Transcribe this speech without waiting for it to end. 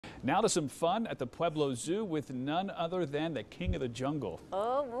Now to some fun at the Pueblo Zoo with none other than the king of the jungle.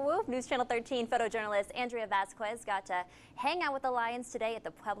 Oh, whoop. News Channel 13 photojournalist Andrea Vasquez got to hang out with the lions today at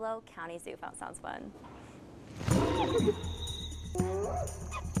the Pueblo County Zoo. Sounds fun.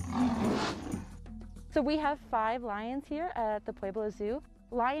 So we have 5 lions here at the Pueblo Zoo.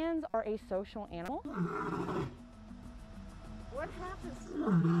 Lions are a social animal. What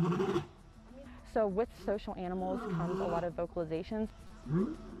happens? So with social animals comes a lot of vocalizations.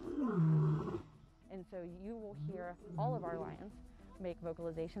 And so you will hear all of our lions make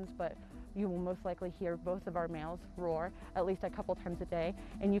vocalizations, but you will most likely hear both of our males roar at least a couple times a day,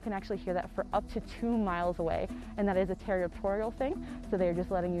 and you can actually hear that for up to 2 miles away, and that is a territorial thing. So they're just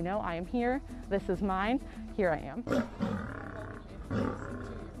letting you know, I am here, this is mine, here I am.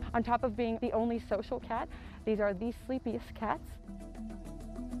 On top of being the only social cat, these are the sleepiest cats.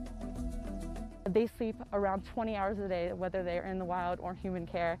 They sleep around 20 hours a day, whether they're in the wild or human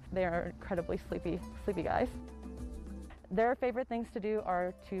care. They are incredibly sleepy guys. Their favorite things to do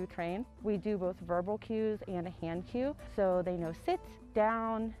are to train. We do both verbal cues and a hand cue. So they know sit,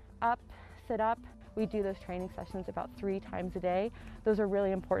 down, up, sit up. We do those training sessions about 3 times a day. Those are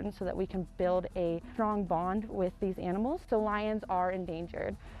really important so that we can build a strong bond with these animals. So lions are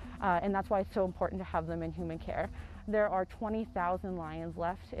endangered, and that's why it's so important to have them in human care. There are 20,000 lions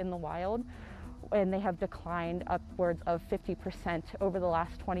left in the wild, and they have declined upwards of 50% over the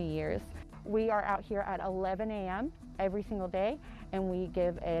last 20 years. We are out here at 11 a.m. every single day, and we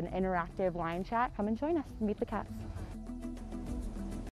give an interactive lion chat. Come and join us, meet the cats.